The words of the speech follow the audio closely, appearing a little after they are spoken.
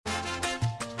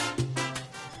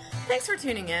Thanks for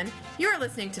tuning in. You are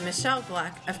listening to Michelle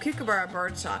Gluck of Kookaburra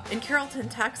Bird Shop in Carrollton,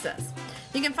 Texas.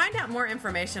 You can find out more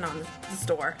information on the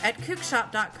store at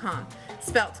kookshop.com,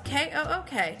 spelled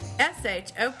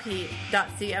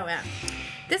KOOKSHOP.com.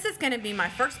 This is going to be my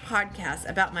first podcast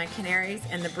about my canaries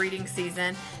and the breeding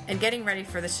season and getting ready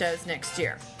for the shows next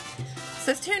year.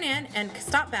 So tune in and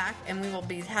stop back, and we will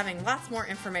be having lots more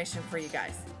information for you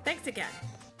guys. Thanks again.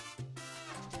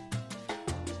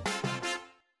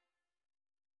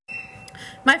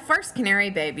 My first canary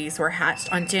babies were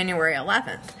hatched on January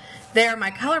 11th. They are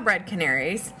my color-bred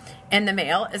canaries, and the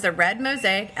male is a red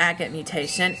mosaic agate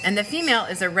mutation, and the female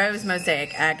is a rose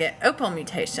mosaic agate opal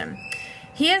mutation.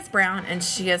 He is brown and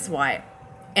she is white,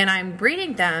 and I'm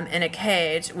breeding them in a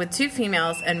cage with 2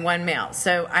 females and 1 male.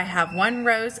 So I have 1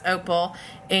 rose opal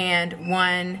and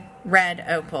 1 red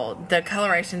opal, the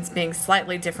colorations being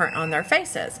slightly different on their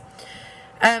faces.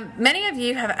 Many of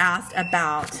you have asked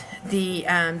about the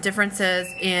differences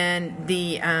in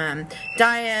the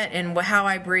diet and how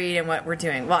I breed and what we're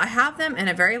doing. Well, I have them in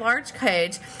a very large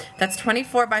cage that's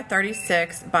 24 by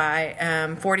 36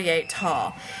 by 48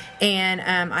 tall. And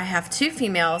I have 2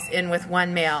 females in with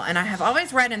 1 male. And I have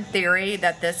always read in theory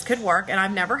that this could work, and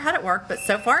I've never had it work, but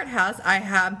so far it has. I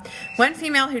have 1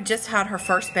 female who just had her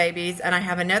first babies, and I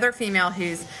have another female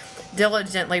who's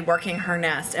diligently working her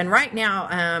nest. And right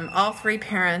now, all 3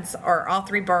 parents, or all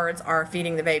 3 birds, are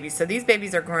feeding the babies. So these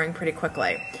babies are growing pretty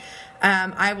quickly.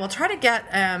 I will try to get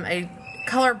a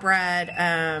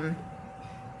color-bred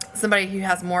somebody who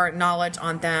has more knowledge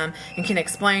on them and can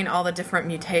explain all the different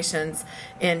mutations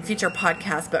in future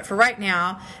podcasts. But for right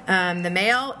now, the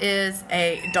male is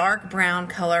a dark brown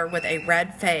color with a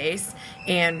red face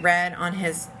and red on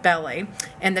his belly.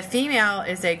 And the female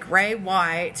is a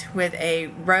gray-white with a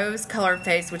rose-colored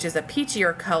face, which is a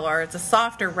peachier color. It's a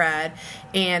softer red,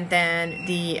 and then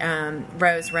the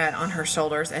rose red on her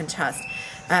shoulders and chest.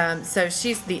 So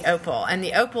she's the opal, and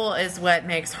the opal is what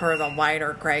makes her the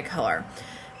lighter gray color.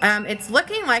 It's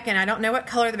looking like, and I don't know what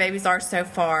color the babies are so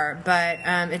far, but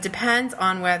it depends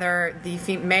on whether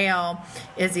the male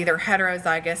is either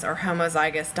heterozygous or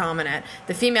homozygous dominant.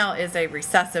 The female is a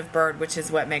recessive bird, which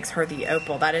is what makes her the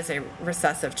opal. That is a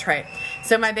recessive trait.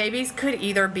 So my babies could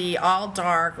either be all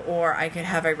dark, or I could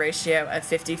have a ratio of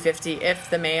 50-50 if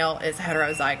the male is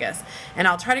heterozygous. And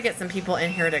I'll try to get some people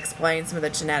in here to explain some of the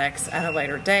genetics at a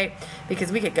later date,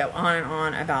 because we could go on and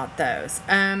on about those.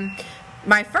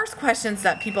 My first questions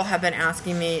that people have been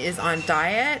asking me is on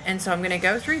diet, and so I'm going to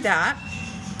go through that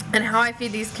and how I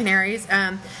feed these canaries.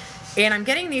 And I'm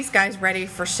getting these guys ready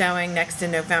for showing next in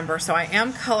November, so I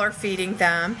am color feeding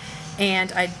them.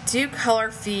 And I do color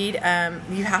feed.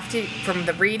 You have to, from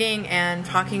the reading and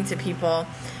talking to people,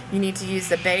 you need to use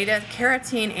the beta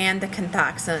carotene and the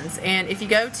Canthaxins. And if you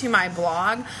go to my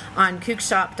blog on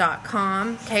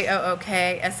kookshop.com,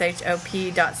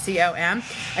 KOOKSHOP.com,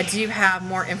 I do have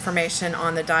more information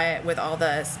on the diet with all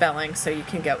the spelling, so you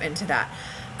can go into that.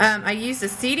 I use the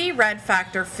CD Red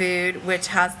Factor food, which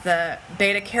has the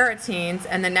beta carotenes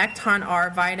and the Necton R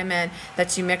vitamin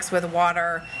that you mix with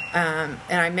water, and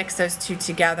I mix those 2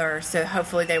 together, so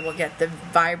hopefully they will get the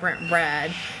vibrant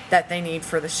red that they need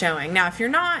for the showing. Now, if you're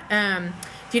not,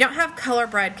 if you don't have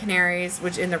color-bred canaries,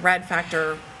 which in the Red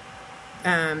Factor,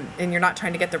 and you're not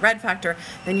trying to get the Red Factor,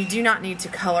 then you do not need to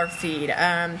color feed.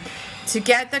 To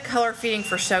get the color feeding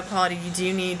for show quality, you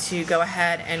do need to go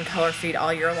ahead and color feed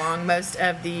all year long. Most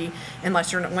of the,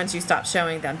 unless you're, once you stop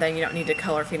showing them, then you don't need to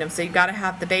color feed them. So you've got to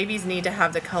have, the babies need to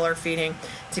have the color feeding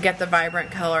to get the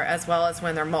vibrant color, as well as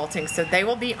when they're molting. So they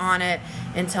will be on it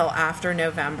until after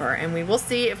November, and we will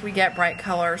see if we get bright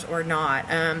colors or not.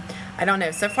 I don't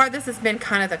know. So far, this has been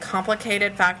kind of the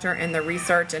complicated factor in the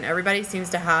research, and everybody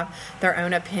seems to have their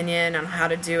own opinion on how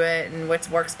to do it and what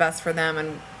works best for them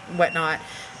and whatnot.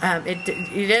 It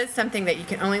is something that you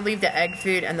can only leave the egg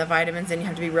food and the vitamins in. You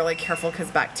have to be really careful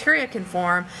because bacteria can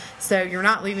form, so you're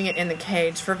not leaving it in the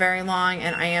cage for very long,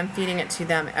 and I am feeding it to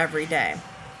them every day.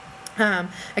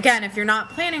 Again, if you're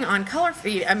not planning on color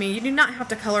feed, I mean, you do not have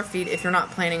to color feed if you're not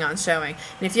planning on showing.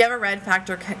 And if you have a Red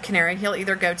Factor canary, he'll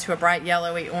either go to a bright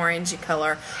yellowy, orangey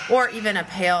color, or even a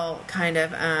pale kind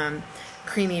of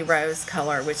creamy rose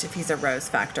color, which if he's a Rose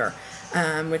Factor.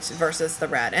 Which versus the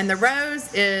red. And the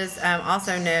rose is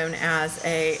also known as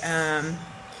a,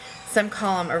 some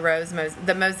call them a rose,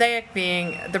 the mosaic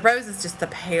being, the rose is just the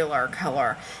paler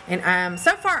color. And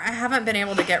so far I haven't been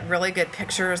able to get really good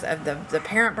pictures of the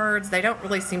parent birds. They don't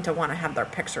really seem to want to have their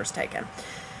pictures taken.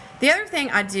 The other thing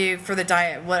I do for the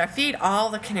diet, what I feed all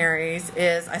the canaries,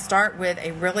 is I start with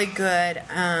a really good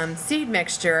seed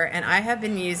mixture, and I have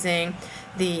been using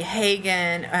the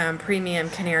Hagen Premium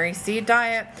Canary Seed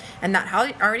Diet, and that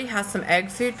already has some egg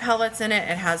food pellets in it.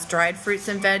 It has dried fruits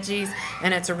and veggies,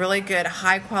 and it's a really good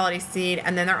high quality seed.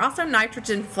 And then they're also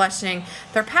nitrogen flushing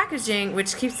their packaging,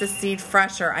 which keeps the seed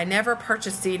fresher. I never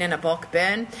purchase seed in a bulk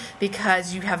bin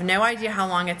because you have no idea how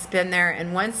long it's been there,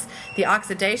 and once the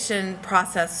oxidation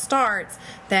process starts,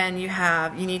 then you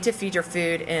need to feed your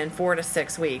food in 4 to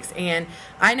 6 weeks. And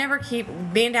I never keep,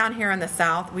 being down here in the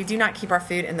South, we do not keep our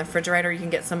food in the refrigerator. You can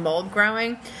get some mold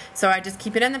growing. So I just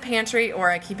keep it in the pantry,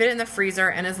 or I keep it in the freezer.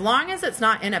 And as long as it's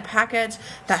not in a package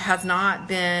that has not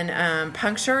been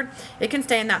punctured, it can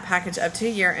stay in that package up to a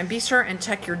year. And be sure and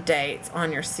check your dates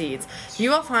on your seeds. You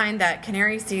will find that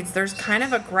canary seeds, there's kind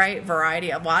of a great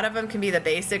variety. A lot of them can be the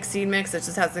basic seed mix. It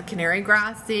just has the canary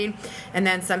grass seed, and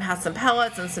then some has some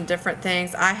pellets and some different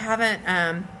things. I haven't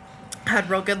had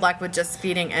real good luck with just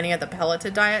feeding any of the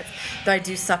pelleted diets, though I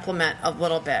do supplement a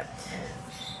little bit.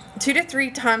 2 to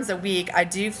 3 times a week, I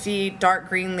do feed dark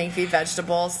green leafy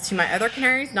vegetables to my other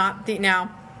canaries. Now,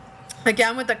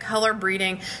 again, with the color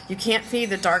breeding, you can't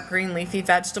feed the dark green leafy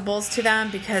vegetables to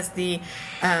them because the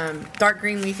dark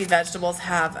green leafy vegetables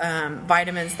have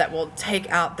vitamins that will take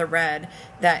out the red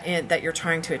that you're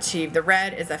trying to achieve. The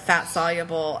red is a fat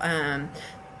soluble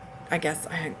I guess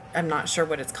I'm not sure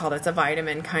what it's called. It's a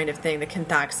vitamin kind of thing, the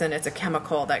canthaxin. It's a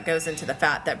chemical that goes into the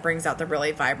fat that brings out the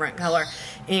really vibrant color.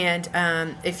 And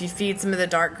if you feed some of the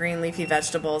dark green leafy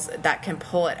vegetables, that can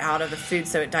pull it out of the food,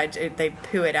 so they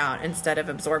poo it out instead of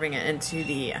absorbing it into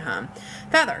the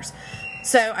feathers.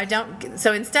 So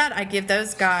instead I give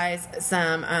those guys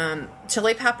some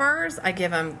chili peppers. I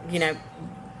give them,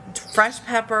 fresh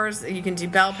peppers. You can do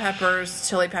bell peppers,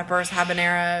 chili peppers,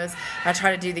 habaneros. I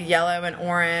try to do the yellow and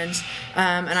orange.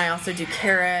 And I also do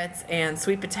carrots and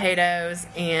sweet potatoes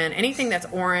and anything that's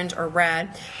orange or red,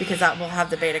 because that will have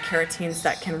the beta carotenes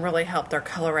that can really help their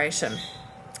coloration.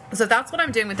 So that's what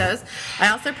I'm doing with those. I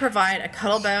also provide a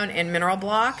Cuttle Bone and mineral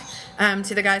block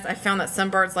to the guys. I found that some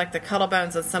birds like the Cuttle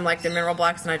Bones and some like the mineral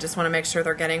blocks, and I just want to make sure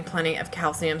they're getting plenty of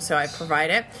calcium, so I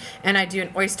provide it. And I do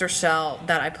an oyster shell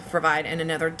that I provide in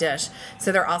another dish.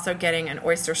 So they're also getting an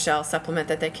oyster shell supplement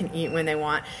that they can eat when they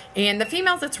want. And the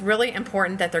females, it's really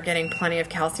important that they're getting plenty of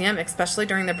calcium, especially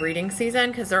during the breeding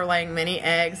season, because they're laying many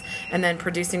eggs and then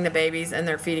producing the babies, and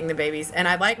they're feeding the babies. And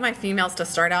I like my females to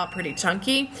start out pretty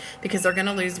chunky because they're going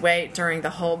to lose weight during the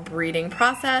whole breeding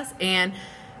process, and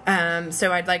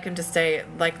so I'd like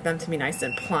them to be nice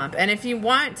and plump. And if you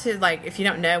want to, if you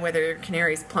don't know whether your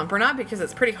canary's plump or not, because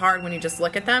it's pretty hard when you just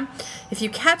look at them, if you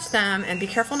catch them, and be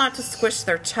careful not to squish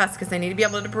their chest because they need to be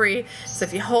able to breathe. So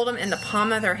if you hold them in the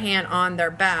palm of their hand on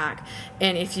their back,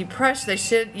 and if you push,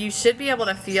 you should be able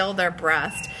to feel their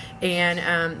breast.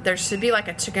 And there should be like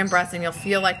a chicken breast, and you'll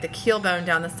feel like the keel bone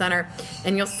down the center,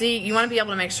 and you want to be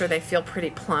able to make sure they feel pretty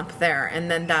plump there,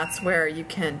 and then that's where you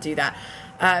can do that.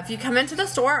 If you come into the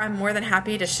store, I'm more than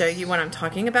happy to show you what I'm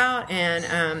talking about,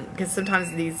 and because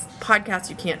sometimes these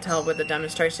podcasts you can't tell with the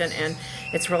demonstration, and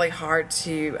it's really hard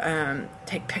to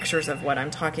take pictures of what I'm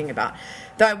talking about.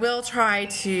 Though I will try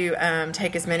to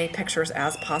take as many pictures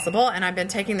as possible, and I've been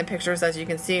taking the pictures. As you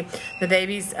can see, the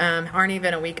babies aren't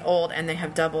even a week old, and they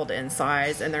have doubled in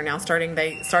size, and they're now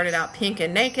they started out pink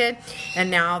and naked,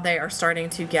 and now they are starting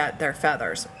to get their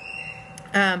feathers.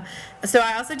 So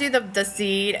I also do the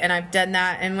seed, and I've done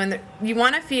that. And when you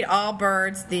want to feed all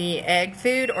birds the egg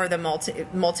food or the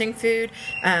molting food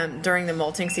during the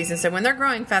molting season. So when they're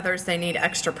growing feathers, they need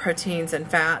extra proteins and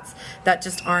fats that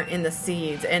just aren't in the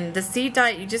seeds. And the seed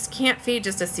diet, you just can't feed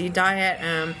just a seed diet.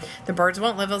 The birds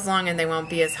won't live as long, and they won't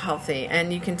be as healthy,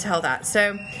 and you can tell that.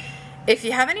 So if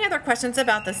you have any other questions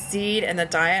about the seed and the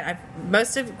diet,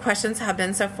 most of the questions have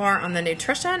been so far on the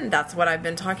nutrition. That's what I've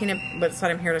been talking about. That's what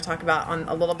I'm here to talk about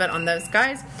a little bit on those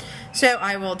guys. So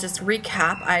I will just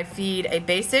recap. I feed a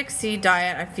basic seed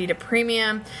diet. I feed a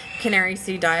premium canary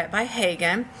seed diet by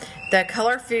Hagen. The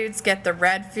color foods get the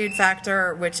red food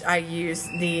factor, which I use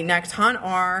the Necton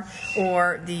R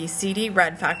or the CD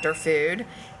red factor food.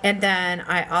 And then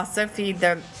I also feed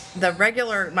the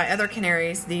regular, my other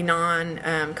canaries, the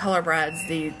non-color breds,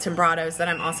 the Timbrados that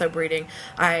I'm also breeding.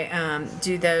 I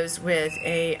do those with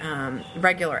a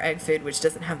regular egg food, which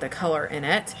doesn't have the color in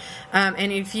it.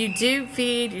 And if you do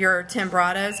feed your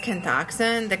Timbrados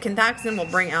canthaxin, the canthaxin will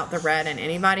bring out the red in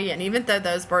anybody. And even though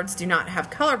those birds do not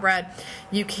have color bred,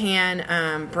 you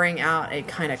can bring out a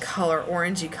kind of color,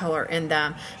 orangey color in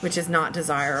them, which is not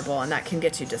desirable, and that can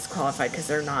get you disqualified because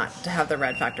they're not to have the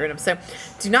red factor in them. So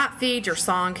do not feed your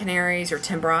song canaries, your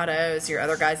Timbrados, your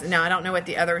other guys. Now, I don't know what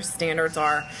the other standards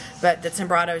are, but the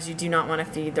Timbrados, you do not want to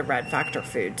feed the red factor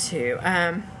food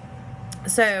to.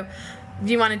 So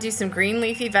You want to do some green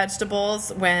leafy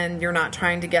vegetables when you're not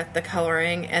trying to get the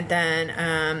coloring. And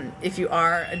then if you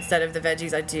are, instead of the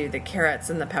veggies, I do the carrots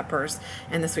and the peppers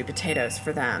and the sweet potatoes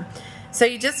for them. So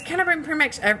you just kind of pretty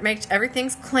much make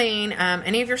everything's clean.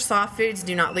 Any of your soft foods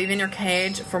do not leave in your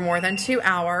cage for more than 2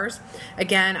 hours.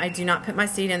 Again, I do not put my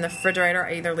seed in the refrigerator.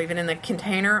 I either leave it in the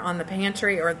container on the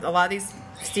pantry, or a lot of these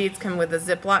seeds come with the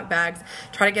Ziploc bags.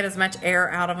 Try to get as much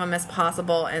air out of them as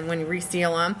possible, and when you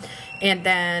reseal them. And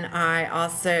then I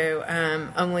also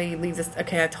only leave this.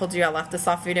 Okay, I told you I left the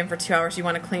soft food in for 2 hours. You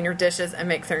want to clean your dishes and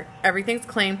make sure everything's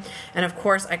clean. And of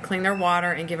course, I clean their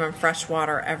water and give them fresh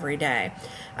water every day.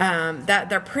 That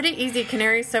they're pretty easy.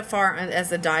 Canaries so far,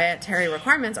 as the dietary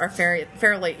requirements are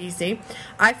fairly easy.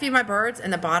 I feed my birds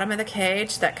in the bottom of the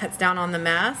cage. That cuts down on the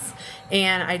mess.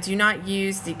 And I do not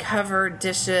use the covered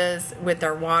dishes with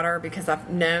their water, because I've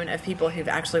known of people who've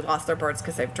actually lost their birds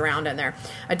because they've drowned in there.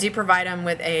 I do provide them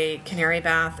with a canary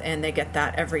bath, and they get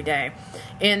that every day.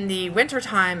 In the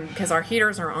wintertime, because our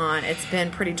heaters are on, it's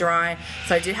been pretty dry,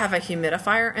 so I do have a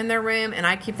humidifier in their room, and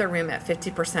I keep their room at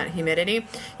 50% humidity.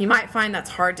 You might find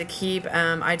that's hard to keep.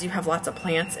 I do have lots of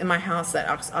plants in my house that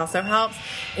also helps.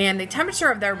 And the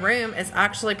temperature of their room is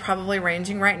actually probably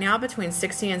ranging right now between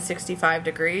 60 and 65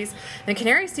 degrees. And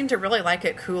canaries seem to really like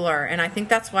it cooler, and I think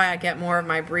that's why I get more of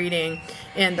my breeding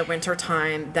in the winter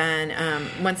time than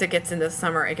once it gets into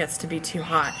summer, it gets to be too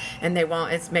hot, and they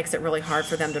won't. It makes it really hard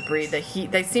for them to breed the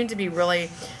heat. They seem to be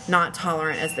really not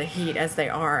tolerant as the heat as they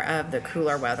are of the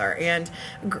cooler weather. And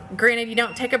granted, you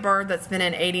don't take a bird that's been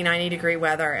in 80, 90 degree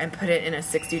weather and put it in a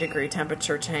 60 degree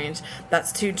temperature change.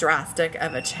 That's too drastic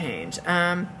of a change.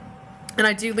 And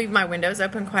I do leave my windows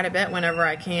open quite a bit whenever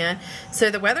I can. So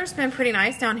the weather's been pretty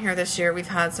nice down here this year. We've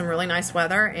had some really nice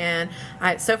weather, and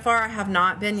so far I have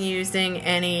not been using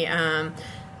any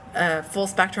full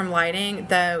spectrum lighting,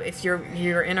 though if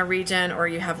you're in a region or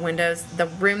you have windows, the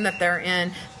room that they're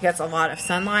in gets a lot of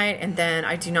sunlight, and then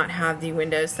I do not have the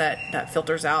windows that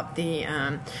filters out the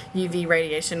UV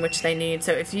radiation which they need.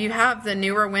 So if you have the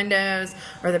newer windows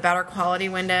or the better quality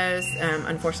windows,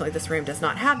 unfortunately this room does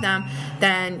not have them,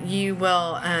 then you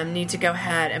will need to go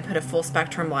ahead and put a full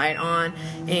spectrum light on.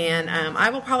 And I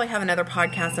will probably have another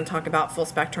podcast and talk about full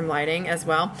spectrum lighting as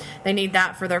well. They need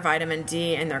that for their vitamin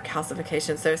D and their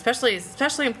calcification. So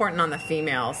especially important on the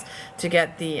females to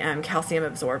get the calcium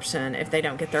absorption if they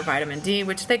don't get their vitamin D,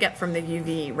 which they get from the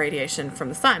UV radiation from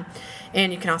the sun.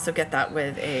 And you can also get that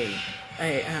with a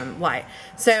light.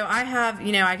 So I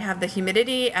have the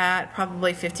humidity at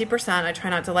probably 50%. I try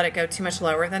not to let it go too much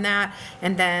lower than that.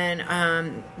 And then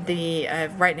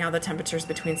right now the temperature is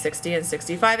between 60 and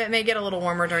 65. It may get a little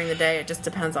warmer during the day. It just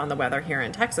depends on the weather here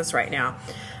in Texas right now.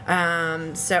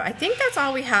 So I think that's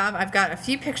all we have. I've got a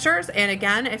few pictures, and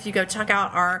again, if you go check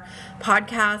out our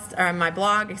podcast, or my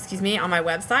blog, on my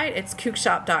website, it's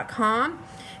kookshop.com.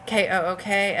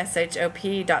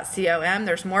 KOOKSHOP.com.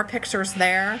 There's more pictures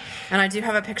there, and I do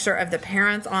have a picture of the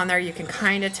parents on there. You can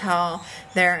kind of tell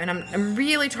there, and I'm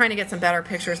really trying to get some better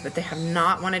pictures, but they have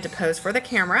not wanted to pose for the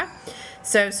camera.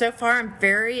 So far I'm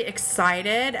very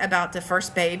excited about the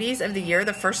first babies of the year,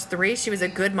 the first 3. She was a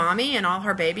good mommy, and all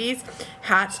her babies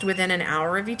hatched within an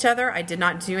hour of each other. I did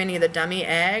not do any of the dummy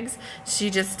eggs.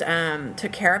 She just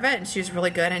took care of it, and she was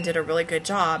really good and did a really good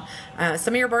job.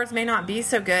 Some of your birds may not be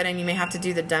so good, and you may have to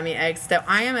do the dummy eggs. So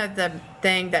I am of the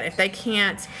thing that if they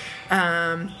can't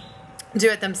do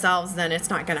it themselves, then it's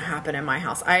not going to happen in my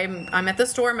house. I'm at the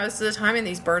store most of the time, and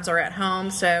these birds are at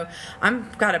home, so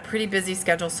I've got a pretty busy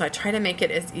schedule, so I try to make it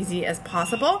as easy as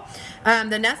possible.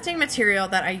 The nesting material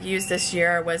that I used this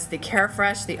year was the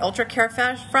Carefresh, the Ultra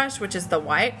Carefresh, which is the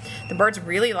white. The birds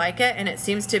really like it, and it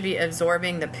seems to be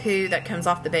absorbing the poo that comes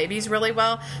off the babies really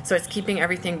well, so it's keeping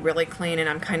everything really clean, and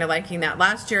I'm kind of liking that.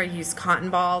 Last year I used cotton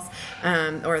balls,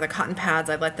 or the cotton pads.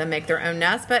 I let them make their own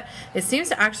nest, but it seems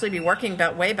to actually be working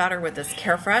way better with this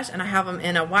Carefresh, and I have them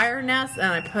in a wire nest,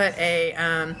 and I put a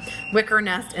wicker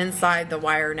nest inside the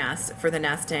wire nest for the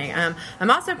nesting. I'm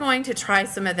also going to try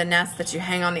some of the nests that you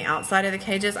hang on the outside of the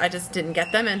cages. I just didn't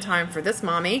get them in time for this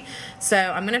mommy, so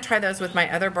I'm going to try those with my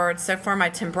other birds. So far my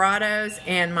Timbrados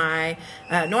and my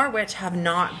Norwich have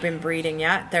not been breeding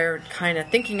yet. They're kind of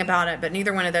thinking about it, but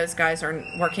neither one of those guys are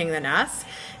working the nest.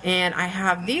 And I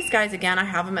have these guys again. I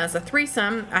have them as a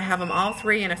threesome. I have them all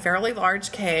 3 in a fairly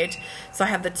large cage. So I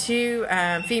have the 2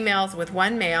 females with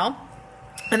 1 male.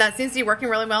 And that seems to be working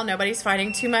really well. Nobody's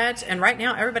fighting too much. And right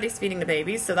now everybody's feeding the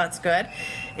babies, so that's good.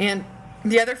 And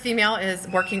the other female is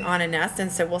working on a nest,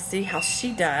 and so we'll see how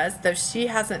she does, though she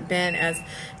hasn't been as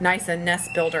nice a nest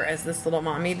builder as this little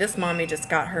mommy. This mommy just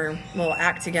got her little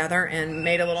act together and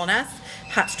made a little nest,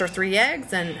 hatched her 3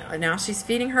 eggs, and now she's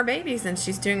feeding her babies, and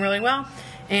she's doing really well.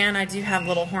 And I do have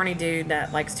little horny dude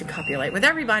that likes to copulate with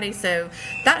everybody. So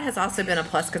that has also been a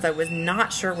plus because I was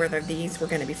not sure whether these were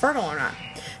going to be fertile or not.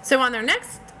 So on their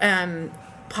next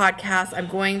podcast, I'm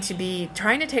going to be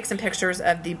trying to take some pictures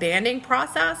of the banding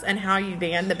process and how you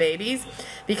band the babies,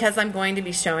 because I'm going to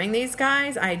be showing these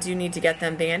guys. I do need to get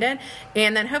them banded,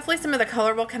 and then hopefully some of the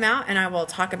color will come out, and I will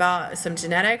talk about some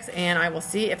genetics, and I will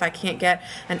see if I can't get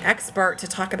an expert to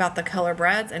talk about the color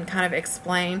breds and kind of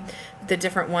explain the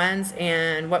different ones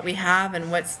and what we have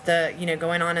and what's the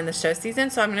going on in the show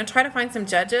season. So I'm going to try to find some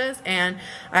judges, and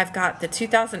I've got the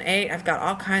 2008, I've got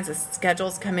all kinds of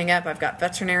schedules coming up, I've got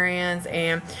veterinarians,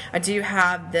 and I do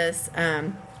have this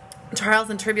trials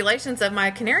and tribulations of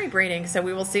my canary breeding, so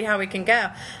we will see how we can go.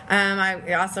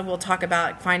 I also will talk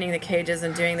about finding the cages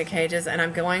and doing the cages, and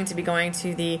I'm going to be going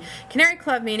to the Canary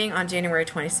Club meeting on January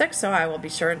 26th, so I will be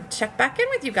sure to check back in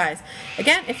with you guys.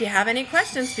 Again, if you have any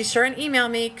questions, be sure and email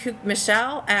me,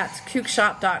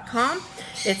 Michelle@kookshop.com.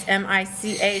 It's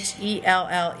MICHELLE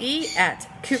at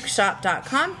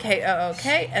kookshop.com,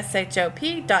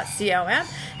 KOOKSHOP.com.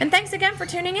 And thanks again for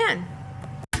tuning in.